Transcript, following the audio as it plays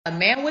A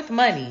man with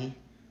money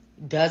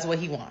does what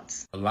he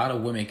wants. A lot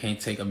of women can't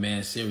take a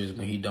man serious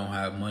when he don't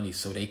have money,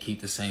 so they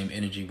keep the same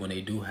energy when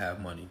they do have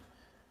money.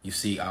 You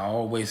see, I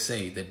always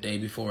say the day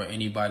before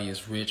anybody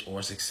is rich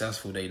or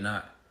successful, they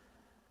not.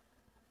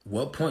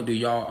 What point do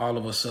y'all all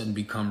of a sudden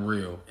become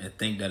real and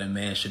think that a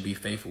man should be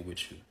faithful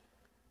with you?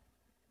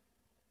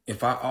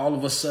 If I all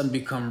of a sudden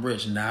become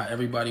rich, now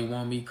everybody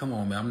want me? Come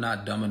on, man, I'm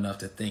not dumb enough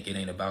to think it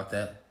ain't about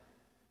that.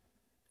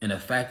 And the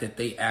fact that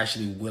they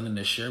actually willing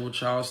to share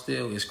with y'all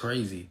still is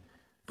crazy.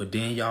 But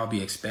then y'all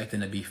be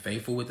expecting to be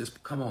faithful with this?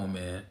 Come on,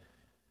 man.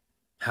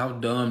 How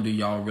dumb do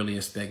y'all really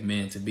expect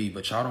men to be?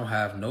 But y'all don't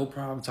have no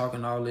problem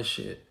talking all this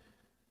shit.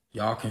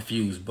 Y'all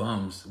confuse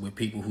bums with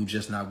people who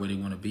just not where they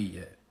want to be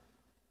yet.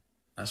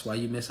 That's why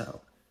you miss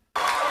out.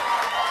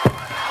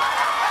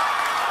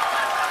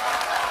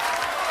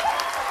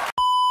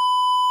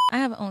 I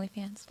have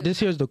OnlyFans.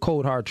 This here's the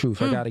cold hard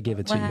truth. I gotta give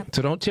it to you.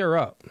 So don't tear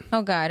up.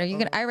 Oh God, are you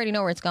gonna? I already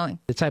know where it's going.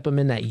 The type of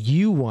men that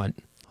you want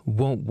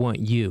won't want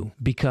you,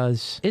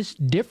 because it's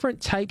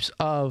different types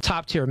of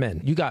top tier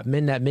men. You got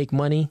men that make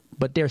money,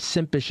 but they're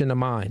simpish in the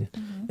mind.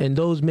 And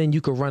those men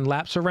you could run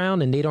laps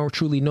around and they don't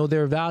truly know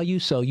their value,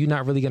 so you're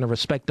not really going to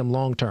respect them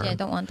long term. Yeah,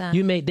 don't want that.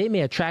 They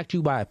may attract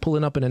you by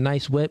pulling up in a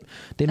nice whip.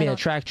 They may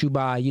attract you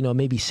by,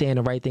 maybe saying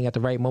the right thing at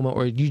the right moment,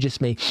 or you just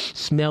may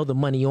smell the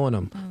money on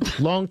them.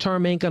 Long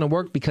term ain't going to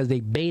work because they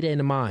beta in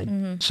the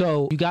mind.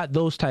 So you got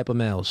those type of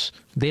males.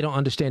 They don't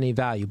understand their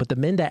value. But the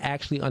men that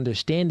actually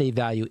understand their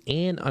value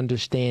and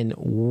understand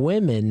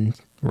women,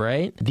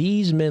 right?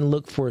 These men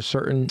look for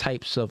certain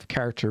types of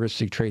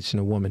characteristic traits in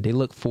a woman. They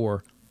look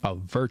for a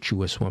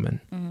virtuous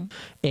woman.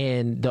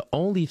 And the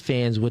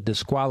OnlyFans would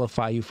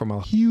disqualify you from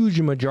a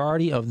huge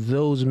majority of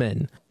those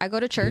men. I go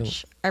to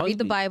church. I read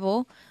the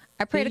Bible.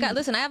 I pray to God.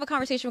 Listen, I have a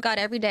conversation with God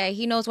every day.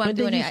 He knows why I'm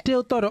doing it. You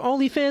still throw the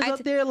OnlyFans up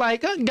there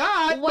like, oh,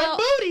 God, my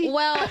booty.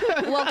 Well,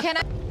 can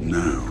I?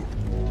 No.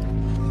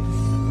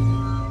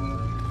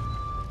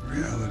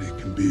 Reality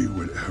can be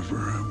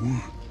whatever I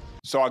want.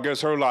 So I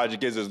guess her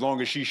logic is as long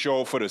as she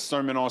show up for the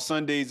sermon on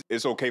Sundays,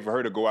 it's okay for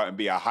her to go out and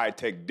be a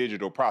high-tech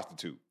digital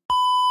prostitute.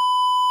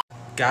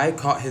 Guy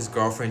caught his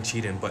girlfriend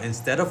cheating, but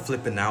instead of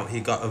flipping out, he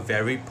got a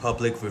very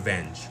public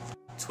revenge.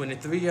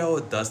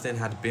 23-year-old Dustin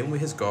had been with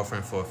his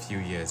girlfriend for a few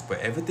years, but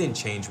everything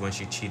changed when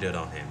she cheated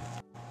on him.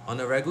 On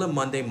a regular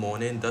Monday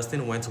morning,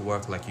 Dustin went to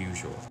work like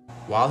usual.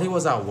 While he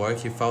was at work,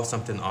 he felt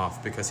something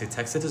off because he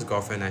texted his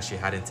girlfriend and she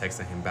hadn't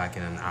texted him back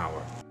in an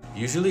hour.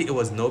 Usually it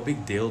was no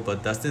big deal,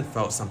 but Dustin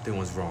felt something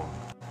was wrong.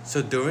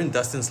 So during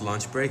Dustin's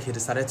lunch break, he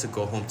decided to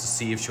go home to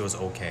see if she was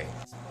okay.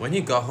 When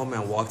he got home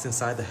and walked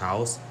inside the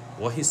house,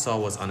 what he saw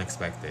was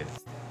unexpected.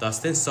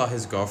 Dustin saw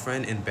his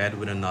girlfriend in bed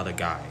with another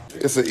guy.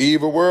 It's an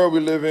evil world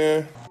we live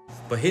in.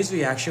 But his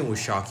reaction will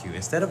shock you.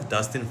 Instead of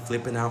Dustin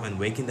flipping out and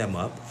waking them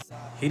up,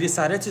 he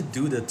decided to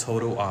do the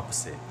total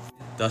opposite.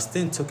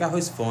 Dustin took out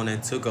his phone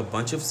and took a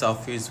bunch of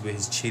selfies with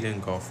his cheating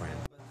girlfriend.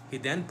 He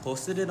then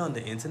posted it on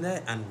the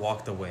internet and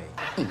walked away.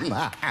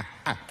 The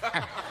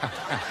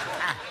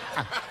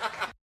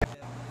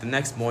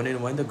next morning,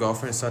 when the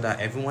girlfriend saw that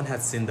everyone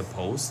had seen the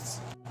posts,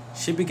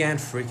 she began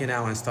freaking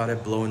out and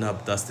started blowing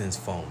up Dustin's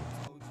phone.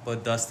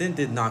 But Dustin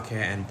did not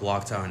care and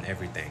blocked her on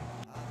everything.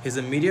 His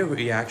immediate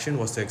reaction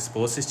was to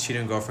expose his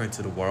cheating girlfriend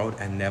to the world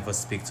and never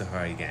speak to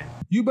her again.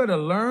 You better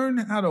learn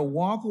how to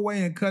walk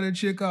away and cut a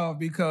chick off,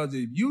 because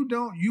if you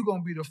don't, you're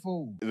going to be the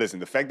fool. Listen,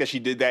 the fact that she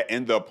did that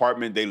in the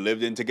apartment they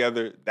lived in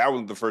together, that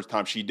wasn't the first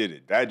time she did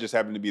it. That just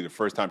happened to be the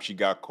first time she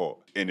got caught.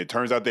 And it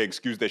turns out the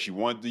excuse that she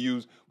wanted to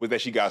use was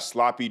that she got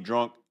sloppy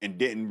drunk and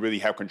didn't really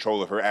have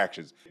control of her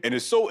actions. And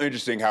it's so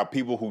interesting how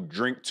people who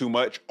drink too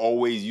much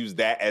always use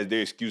that as their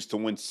excuse to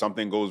when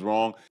something goes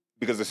wrong.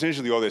 Because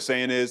essentially all they're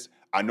saying is,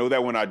 I know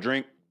that when I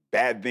drink,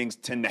 bad things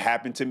tend to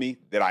happen to me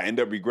that I end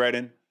up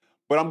regretting,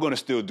 but I'm going to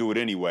still do it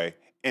anyway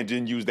and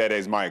then use that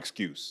as my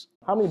excuse.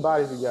 How many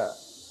bodies you got?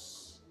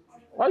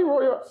 Why you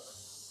roll your...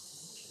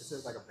 This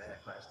is like a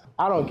bad question.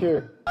 I don't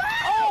care.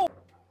 Oh!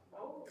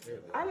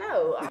 I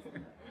know.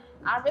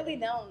 I really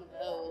don't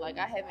know. Like,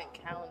 I haven't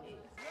counted.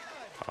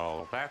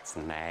 Oh, that's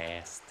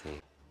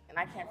nasty. And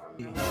I can't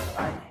remember.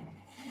 Like...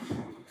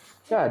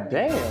 God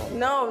damn.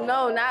 No,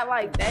 not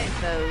like that,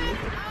 though.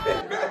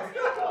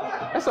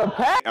 That's a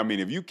pack. I mean,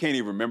 if you can't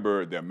even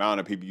remember the amount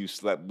of people you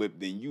slept with,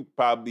 then you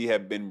probably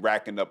have been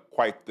racking up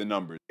quite the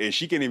numbers. And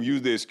she can't even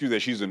use the excuse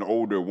that she's an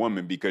older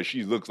woman because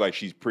she looks like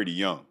she's pretty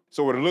young.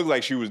 So what it looked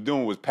like she was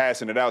doing was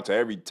passing it out to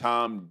every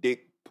Tom,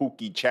 Dick,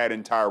 Pookie, Chad,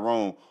 and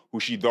Tyrone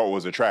who she thought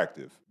was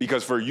attractive.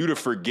 Because for you to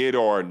forget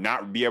or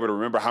not be able to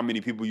remember how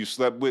many people you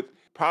slept with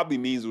probably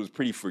means it was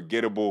pretty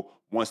forgettable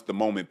once the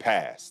moment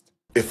passed.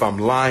 If I'm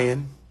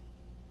lying,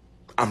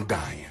 I'm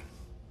dying.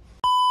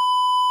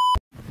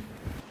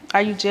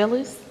 Are you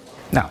jealous?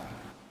 No.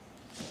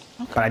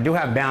 Okay. But I do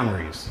have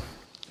boundaries.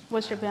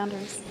 What's your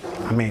boundaries?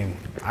 I mean,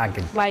 I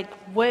could... Like,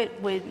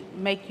 what would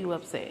make you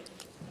upset?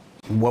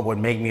 What would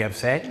make me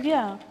upset?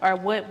 Yeah. Or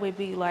what would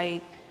be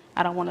like,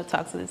 I don't want to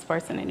talk to this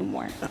person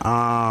anymore?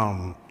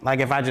 Like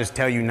if I just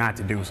tell you not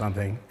to do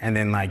something and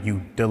then like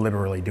you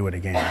deliberately do it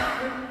again,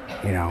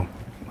 you know?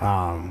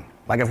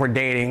 Like if we're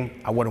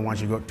dating, I wouldn't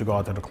want you to go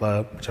out to the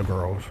club with your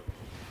girls.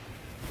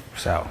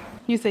 So.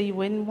 You say you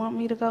wouldn't want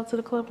me to go to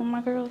the club with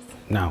my girls?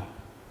 No.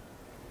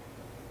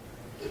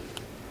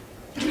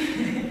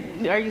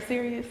 Are you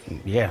serious?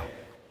 Yeah.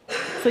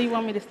 So you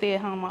want me to stay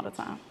at home all the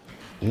time?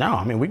 No,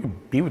 I mean, we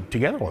could be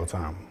together all the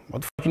time.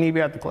 What the fuck you need to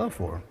be at the club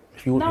for?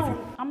 No,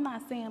 I'm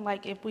not saying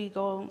like if we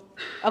go,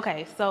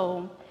 okay,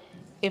 so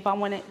if I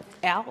went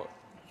out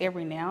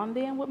every now and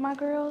then with my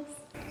girls?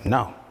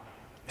 No,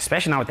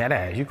 especially not with that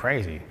ass, you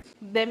crazy.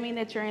 That mean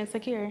that you're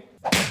insecure?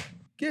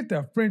 Get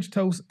the French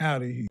toast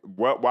out of here.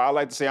 While I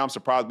like to say I'm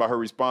surprised by her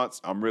response,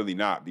 I'm really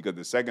not. Because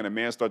the second a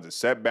man starts to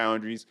set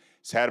boundaries,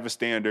 have a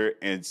standard,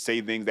 and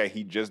say things that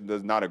he just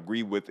does not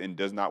agree with and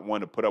does not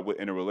want to put up with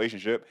in a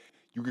relationship,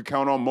 you can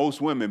count on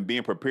most women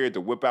being prepared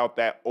to whip out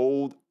that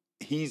old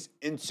he's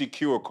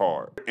insecure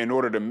card in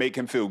order to make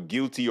him feel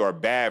guilty or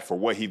bad for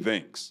what he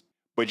thinks.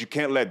 But you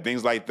can't let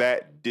things like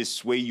that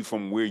dissuade you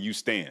from where you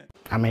stand.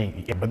 I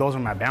mean, yeah, but those are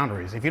my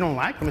boundaries. If you don't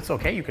like them, it's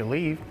okay, you can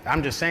leave.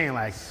 I'm just saying,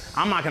 like,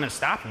 I'm not gonna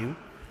stop you.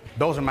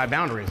 Those are my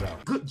boundaries, though.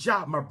 Good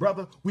job, my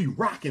brother. We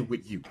rocking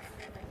with you.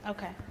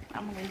 Okay,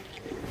 I'm gonna leave.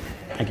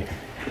 Thank you.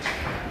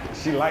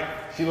 She like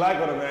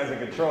when a man's in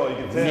control. You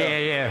can tell.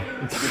 Yeah.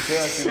 You can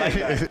tell she like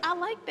that. I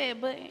like that,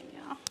 but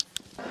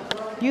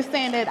you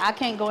saying that I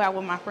can't go out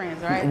with my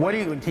friends, right?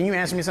 Can you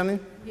answer me something?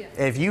 Yeah.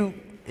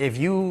 If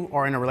you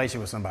are in a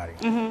relationship with somebody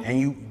and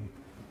you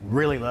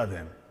really love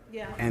them,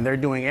 and they're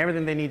doing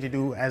everything they need to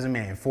do as a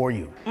man for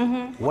you,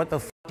 what the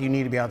f do you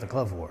need to be out the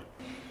club for?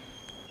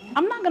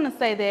 I'm not gonna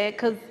say that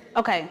because,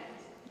 okay,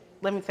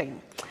 let me tell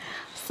you.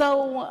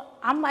 So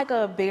I'm like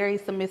a very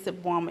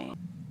submissive woman.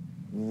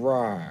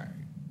 Right.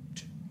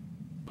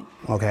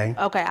 Okay.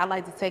 Okay, I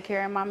like to take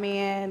care of my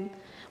man.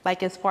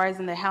 Like as far as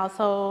in the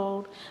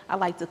household, I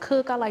like to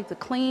cook, I like to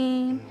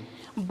clean,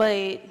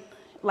 but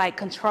like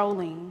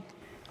controlling,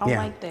 I don't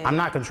like that. I'm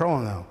not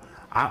controlling though.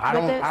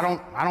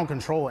 I don't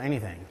control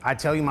anything. I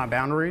tell you my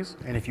boundaries,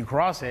 and if you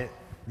cross it,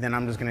 then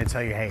I'm just gonna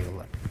tell you, hey,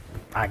 look,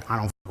 I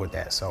don't f with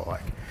that. So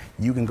like,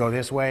 you can go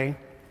this way,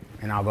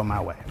 and I'll go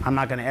my way. I'm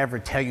not gonna ever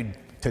tell you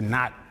to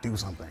not do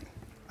something.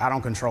 I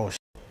don't control shit.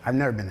 I've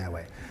never been that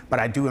way, but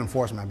I do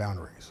enforce my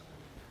boundaries.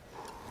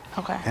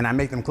 Okay. And I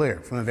make them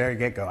clear from the very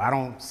get-go. I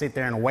don't sit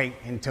there and wait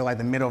until like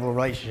the middle of a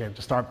relationship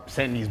to start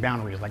setting these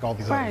boundaries like all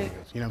these other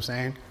niggas. You know what I'm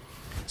saying?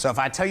 So if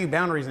I tell you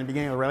boundaries in the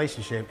beginning of a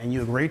relationship and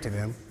you agree to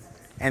them,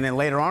 and then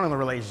later on in the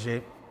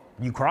relationship,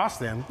 you cross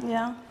them,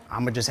 yeah,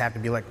 I'm gonna just have to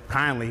be like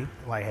kindly,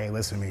 like, hey,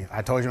 listen to me.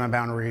 I told you my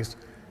boundaries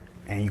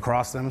and you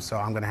crossed them, so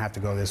I'm gonna have to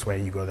go this way,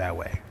 you go that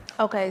way.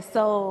 Okay,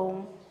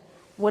 so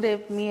what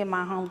if me and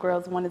my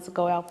homegirls wanted to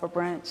go out for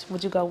brunch?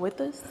 Would you go with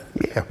us?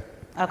 Yeah.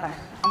 Okay,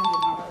 I'm gonna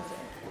get my rose.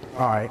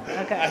 All right.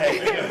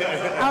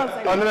 Okay. I was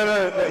like, Oh,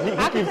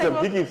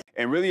 no. He keeps.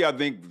 And really, I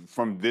think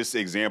from this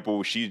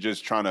example, she's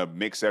just trying to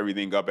mix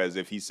everything up as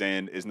if he's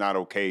saying it's not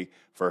okay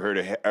for her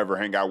to ever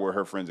hang out with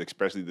her friends,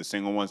 especially the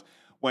single ones.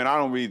 When I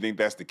don't really think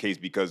that's the case,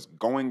 because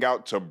going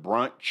out to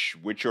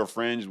brunch with your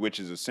friends, which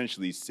is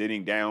essentially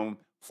sitting down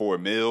for a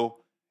meal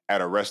at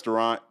a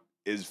restaurant,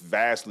 is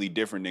vastly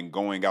different than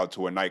going out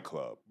to a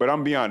nightclub. But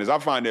I'm be honest, I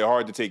find it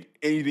hard to take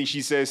anything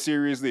she says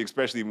seriously,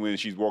 especially when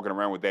she's walking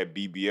around with that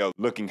BBL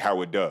looking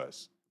how it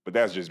does. But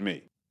that's just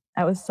me.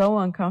 I was so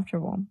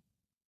uncomfortable.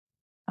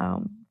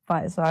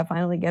 So I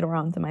finally get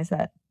around to my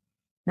set.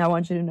 Now I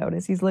want you to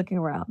notice he's looking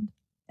around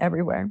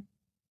everywhere.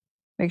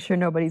 Make sure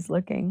nobody's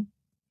looking.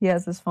 He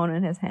has his phone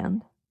in his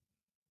hand.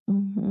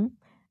 And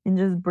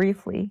just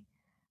briefly,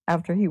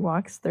 after he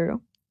walks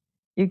through,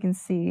 you can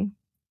see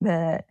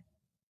that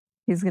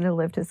he's going to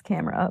lift his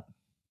camera up.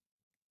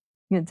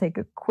 He's going to take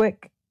a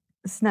quick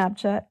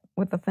Snapchat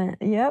with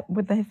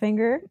the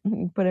finger,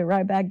 and put it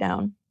right back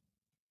down.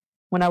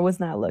 When I was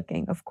not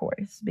looking, of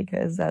course,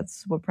 because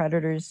that's what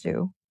predators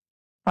do.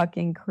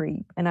 Fucking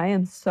creep. And I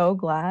am so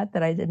glad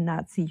that I did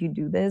not see you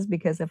do this,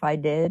 because if I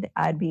did,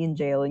 I'd be in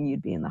jail and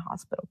you'd be in the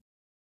hospital.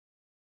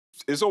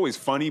 It's always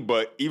funny,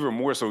 but even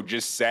more so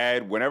just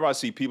sad whenever I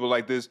see people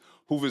like this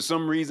who for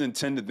some reason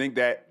tend to think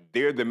that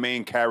they're the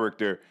main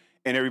character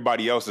in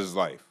everybody else's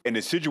life. And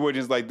in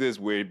situations like this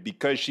where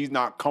because she's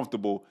not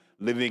comfortable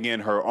living in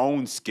her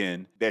own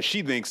skin, that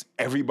she thinks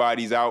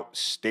everybody's out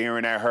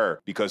staring at her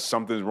because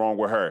something's wrong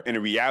with her. And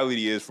the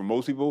reality is, for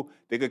most people,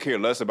 they could care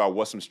less about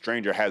what some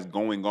stranger has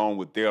going on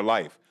with their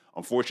life.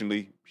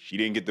 Unfortunately, she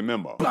didn't get the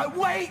memo. But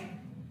wait!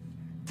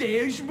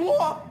 There's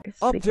more!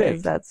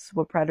 Because that's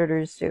what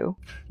predators do.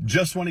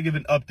 Just want to give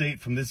an update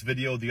from this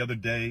video the other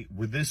day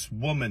where this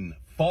woman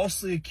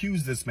falsely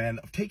accused this man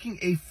of taking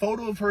a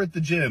photo of her at the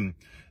gym,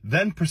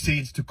 then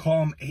proceeds to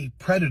call him a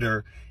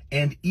predator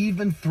and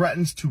even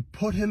threatens to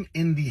put him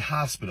in the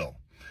hospital.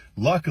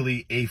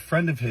 Luckily, a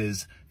friend of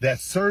his that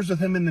serves with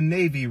him in the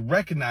Navy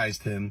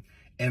recognized him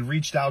and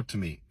reached out to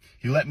me.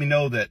 He let me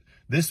know that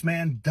this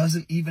man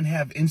doesn't even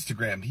have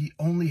Instagram. He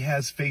only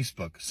has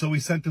Facebook. So he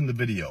sent him the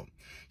video.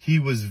 He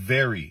was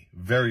very,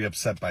 very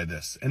upset by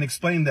this and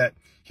explained that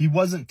he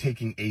wasn't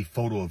taking a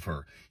photo of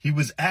her. He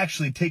was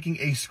actually taking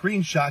a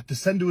screenshot to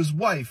send to his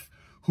wife,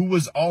 who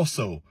was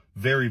also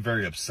very,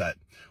 very upset,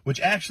 which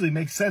actually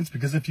makes sense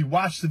because if you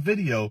watch the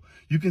video,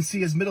 you can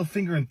see his middle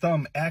finger and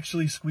thumb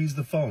actually squeeze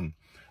the phone.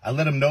 I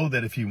let him know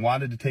that if he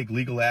wanted to take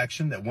legal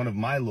action, that one of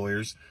my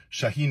lawyers,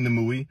 Shaheen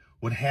Namui,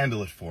 would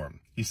handle it for him.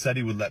 He said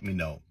he would let me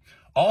know.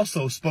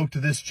 Also spoke to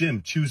this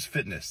gym, Choose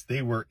Fitness.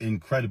 They were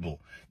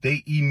incredible.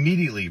 They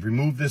immediately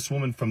removed this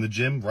woman from the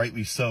gym,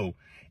 rightly so,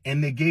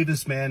 and they gave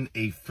this man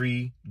a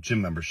free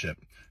gym membership.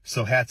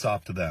 So hats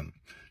off to them.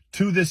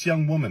 To this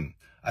young woman,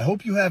 I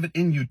hope you have it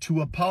in you to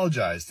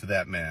apologize to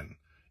that man.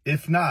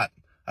 If not,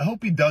 I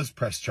hope he does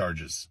press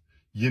charges.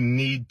 You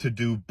need to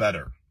do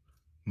better.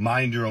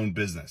 Mind your own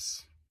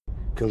business.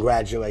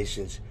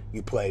 Congratulations,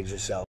 you played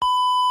yourself.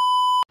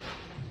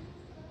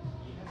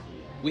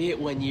 We hit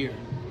 1 year.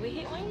 We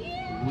hit 1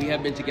 year. We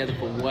have been together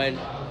for 1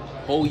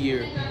 whole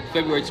year,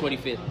 February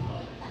 25th.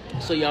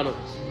 So Yana,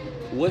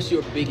 what's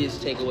your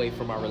biggest takeaway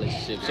from our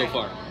relationship so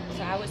far?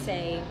 So I would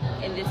say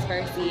in this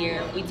first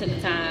year, we took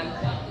the time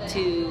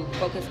to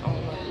focus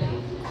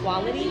on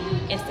quality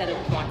instead of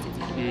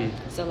quantity.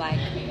 So like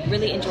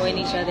really enjoying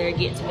each other,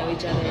 getting to know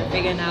each other,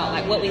 figuring out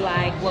like what we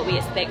like, what we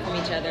expect from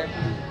each other,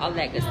 all of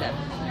that good stuff.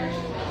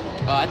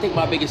 I think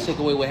my biggest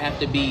takeaway would have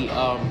to be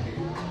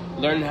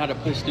learning how to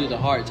push through the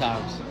hard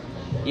times.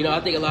 You know,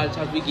 I think a lot of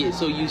times we get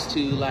so used to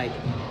like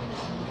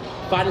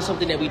finding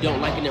something that we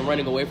don't like and then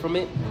running away from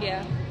it.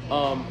 Yeah.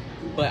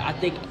 But I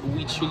think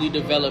we truly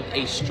developed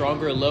a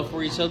stronger love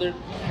for each other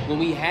when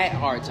we had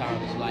hard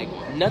times. Like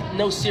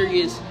no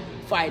serious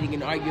fighting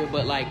and arguing,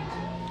 but like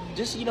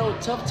just, you know,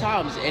 tough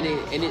times, and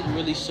it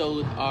really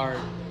showed our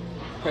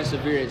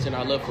perseverance and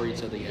our love for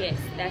each other. Yeah. Yes,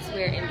 that's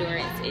where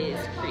endurance is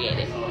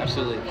created.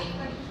 Absolutely.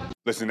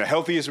 Listen, the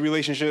healthiest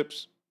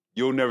relationships,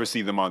 you'll never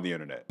see them on the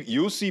internet.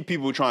 You'll see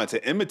people trying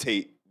to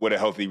imitate what a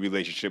healthy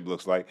relationship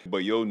looks like, but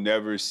you'll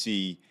never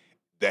see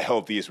the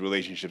healthiest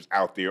relationships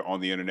out there on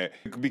the internet,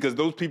 because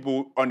those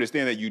people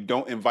understand that you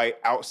don't invite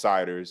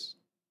outsiders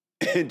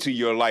into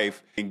your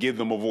life and give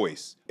them a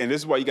voice. And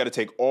this is why you got to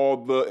take all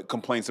the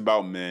complaints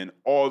about men,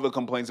 all the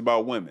complaints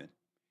about women.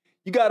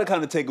 You got to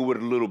kind of take it with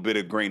a little bit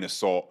of grain of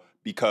salt,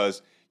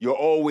 because you're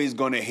always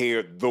going to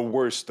hear the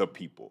worst of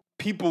people.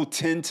 People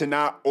tend to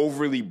not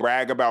overly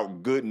brag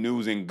about good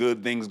news and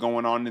good things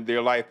going on in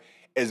their life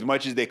as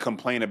much as they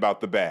complain about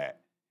the bad.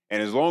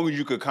 And as long as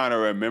you could kind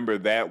of remember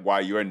that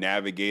while you're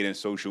navigating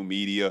social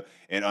media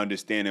and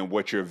understanding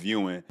what you're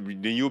viewing,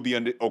 then you'll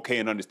be okay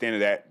in understanding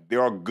that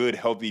there are good,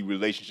 healthy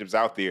relationships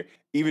out there,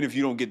 even if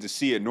you don't get to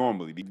see it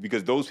normally,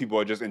 because those people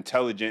are just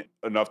intelligent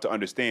enough to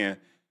understand,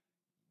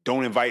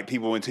 don't invite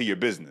people into your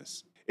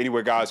business.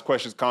 Anyway, guys,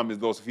 questions, comments,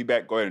 those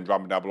feedback, go ahead and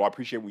drop them down below. I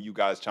appreciate when you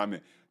guys chime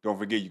in. Don't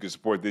forget, you can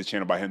support this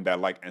channel by hitting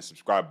that like and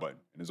subscribe button.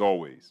 And as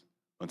always,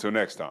 until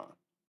next time.